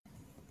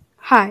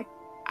Hi,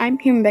 I'm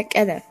Himbek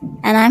Ele,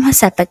 And I'm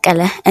Hasepek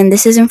Ele, and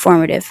this is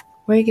Informative,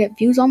 where you get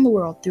views on the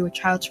world through a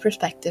child's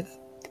perspective.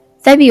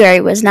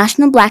 February was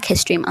National Black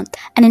History Month,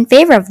 and in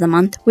favor of the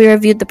month, we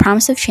reviewed The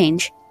Promise of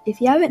Change.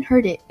 If you haven't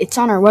heard it, it's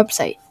on our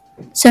website.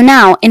 So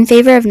now, in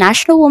favor of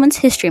National Women's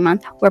History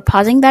Month, we're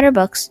pausing better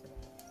books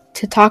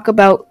to talk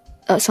about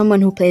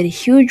someone who played a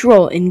huge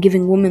role in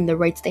giving women the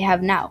rights they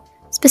have now,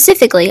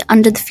 specifically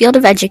under the field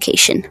of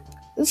education.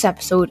 This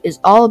episode is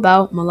all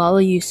about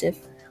Malala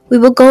Yousafzai. We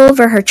will go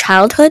over her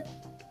childhood,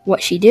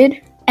 what she did,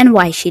 and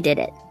why she did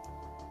it.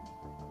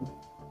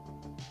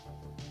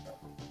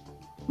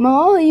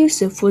 Malala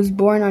Yousafzai was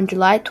born on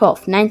July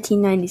 12,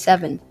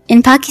 1997,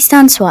 in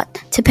Pakistan, Swat,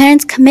 to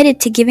parents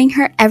committed to giving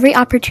her every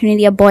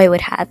opportunity a boy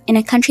would have in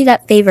a country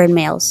that favored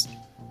males.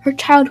 Her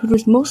childhood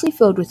was mostly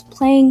filled with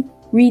playing,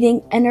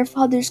 reading, and her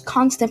father's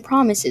constant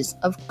promises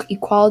of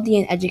equality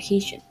and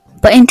education.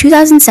 But in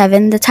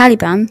 2007, the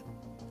Taliban,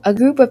 a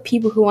group of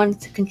people who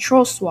wanted to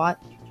control Swat,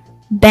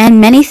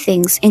 banned many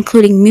things,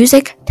 including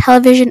music,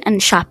 television,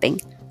 and shopping.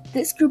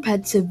 This group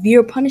had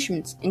severe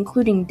punishments,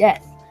 including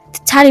death. The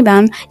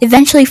Taliban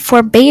eventually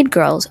forbade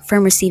girls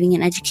from receiving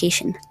an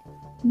education.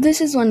 This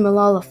is when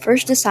Malala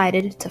first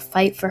decided to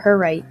fight for her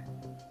right.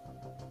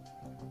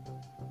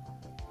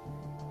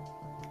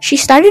 She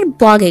started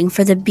blogging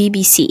for the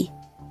BBC.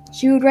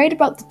 She would write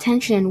about the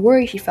tension and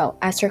worry she felt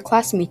as her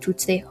classmates would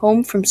stay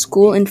home from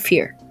school in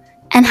fear,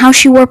 and how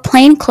she wore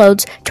plain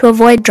clothes to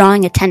avoid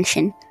drawing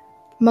attention.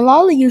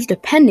 Malala used a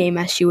pen name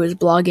as she was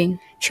blogging.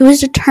 She was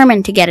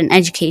determined to get an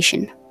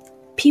education.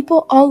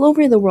 People all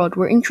over the world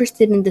were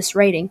interested in this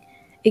writing.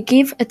 It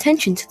gave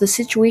attention to the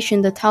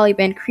situation the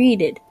Taliban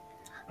created.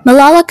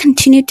 Malala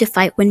continued to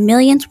fight when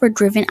millions were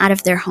driven out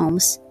of their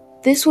homes.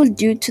 This was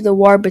due to the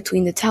war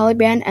between the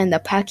Taliban and the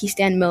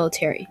Pakistan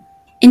military.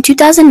 In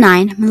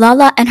 2009,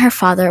 Malala and her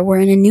father were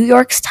in a New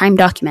York Times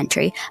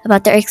documentary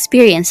about their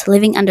experience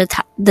living under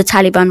the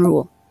Taliban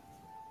rule.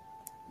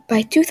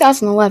 By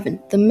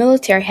 2011, the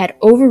military had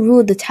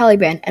overruled the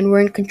Taliban and were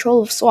in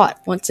control of Swat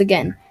once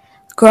again.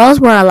 Girls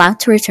were allowed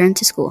to return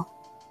to school.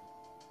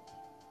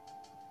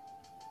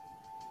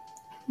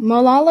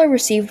 Malala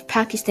received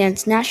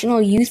Pakistan's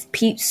National Youth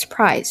Peace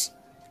Prize.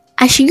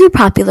 As she grew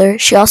popular,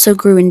 she also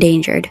grew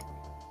endangered.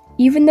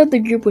 Even though the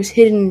group was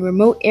hidden in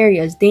remote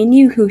areas, they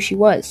knew who she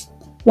was.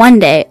 One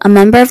day, a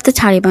member of the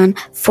Taliban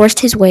forced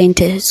his way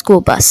into his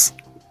school bus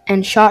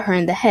and shot her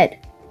in the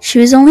head. She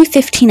was only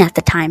 15 at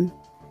the time.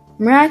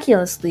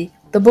 Miraculously,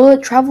 the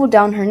bullet traveled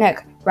down her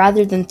neck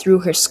rather than through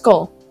her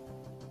skull.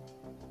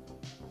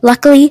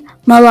 Luckily,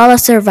 Malala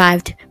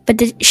survived,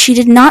 but she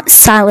did not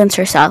silence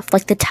herself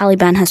like the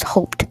Taliban has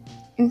hoped.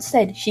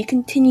 Instead, she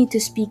continued to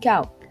speak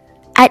out.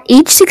 At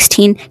age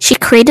 16, she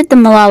created the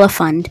Malala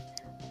Fund,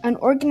 an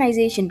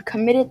organization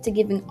committed to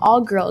giving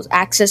all girls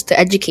access to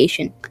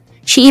education.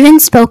 She even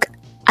spoke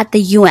at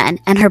the UN,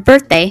 and her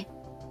birthday,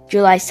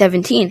 July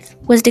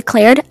 17th, was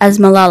declared as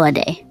Malala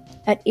Day.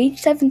 At age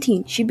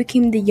 17, she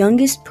became the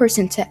youngest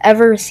person to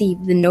ever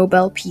receive the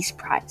Nobel Peace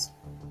Prize.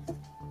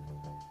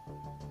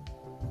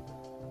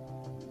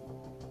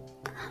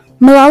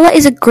 Malala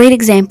is a great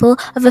example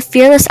of a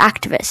fearless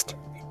activist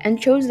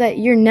and shows that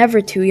you're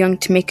never too young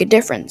to make a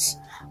difference.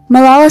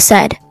 Malala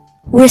said,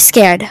 "We're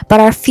scared, but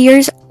our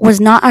fears was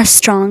not as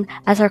strong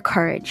as our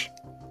courage."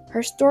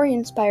 Her story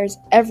inspires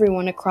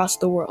everyone across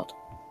the world.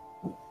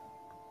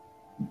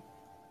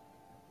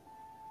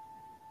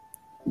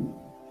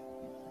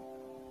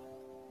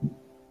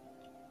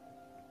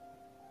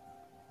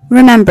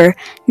 Remember,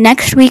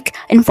 next week,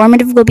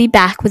 Informative will be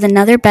back with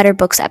another Better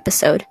Books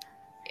episode.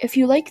 If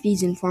you like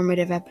these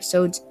informative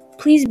episodes,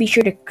 please be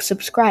sure to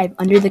subscribe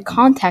under the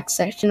contact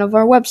section of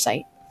our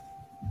website.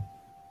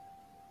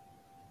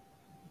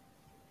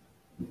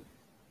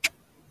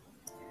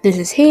 This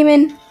is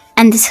Heyman.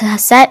 And this is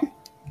Haset,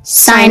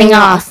 signing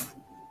off.